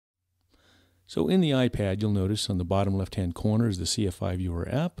So in the iPad, you'll notice on the bottom left-hand corner is the CFI Viewer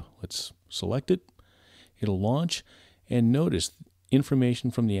app. Let's select it. It'll launch, and notice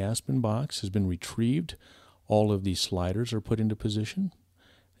information from the ASPEN box has been retrieved. All of these sliders are put into position.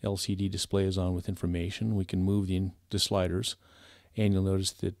 LCD display is on with information. We can move the sliders, and you'll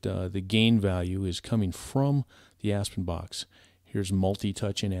notice that the gain value is coming from the ASPEN box. Here's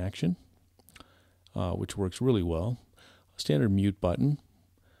multi-touch in action, which works really well. Standard mute button,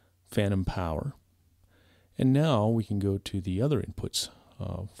 phantom power. And now we can go to the other inputs,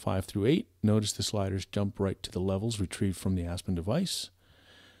 5 through 8. Notice the sliders jump right to the levels retrieved from the ASPEN device.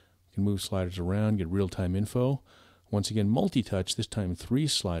 You can move sliders around, get real-time info. Once again, multi-touch, this time 3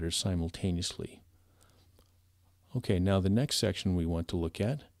 sliders simultaneously. Okay, now the next section we want to look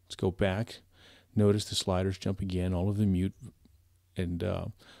at. Let's go back. Notice the sliders jump again. All of the mute and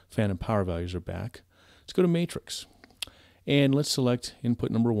phantom power values are back. Let's go to matrix. And let's select input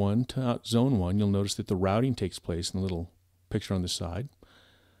number 1 to zone 1. You'll notice that the routing takes place in the little picture on the side.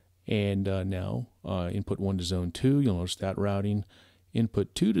 And now input 1 to zone 2, you'll notice that routing.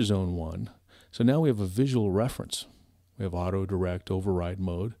 Input 2 to zone 1. So now we have a visual reference. We have auto, direct, override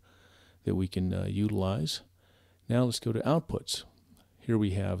mode that we can utilize. Now let's go to outputs. Here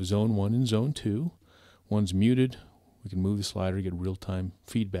we have zone 1 and zone 2. One's muted. We can move the slider to get real-time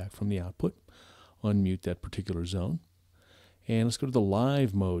feedback from the output. Unmute that particular zone. And let's go to the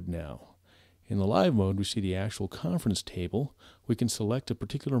live mode now. In the live mode, we see the actual conference table. We can select a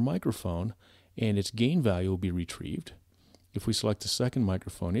particular microphone, and its gain value will be retrieved. If we select the second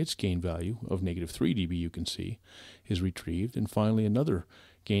microphone, its gain value of -3 dB, you can see, is retrieved. And finally, another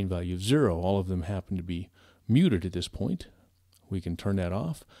gain value of 0. All of them happen to be muted at this point. We can turn that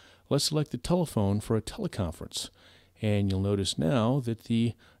off. Let's select the telephone for a teleconference. And you'll notice now that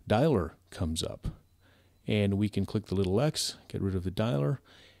the dialer comes up. And we can click the little X, get rid of the dialer.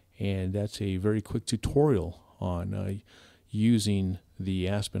 And that's a very quick tutorial on using the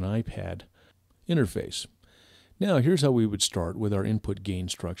ASPEN iPad interface. Now here's how we would start with our input gain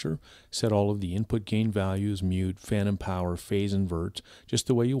structure. Set all of the input gain values, mute, phantom power, phase invert, just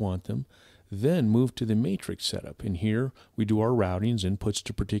the way you want them. Then move to the matrix setup. And here we do our routings, inputs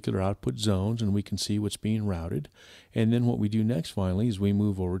to particular output zones, and we can see what's being routed. And then what we do next finally is we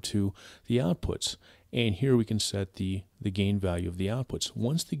move over to the outputs. And here we can set the gain value of the outputs.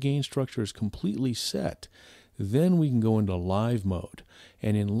 Once the gain structure is completely set, then we can go into live mode.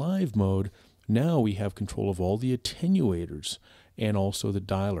 And in live mode, now we have control of all the attenuators and also the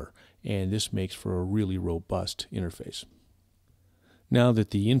dialer. And this makes for a really robust interface. Now that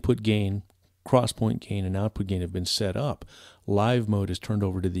the input gain, cross-point gain, and output gain have been set up, live mode is turned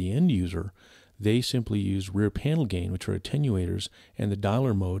over to the end user. They simply use rear panel gain, which are attenuators, and the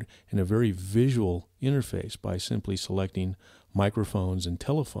dialer mode in a very visual interface by simply selecting microphones and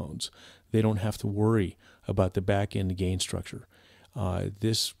telephones. They don't have to worry about the back-end gain structure.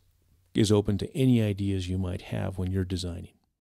 This is open to any ideas you might have when you're designing.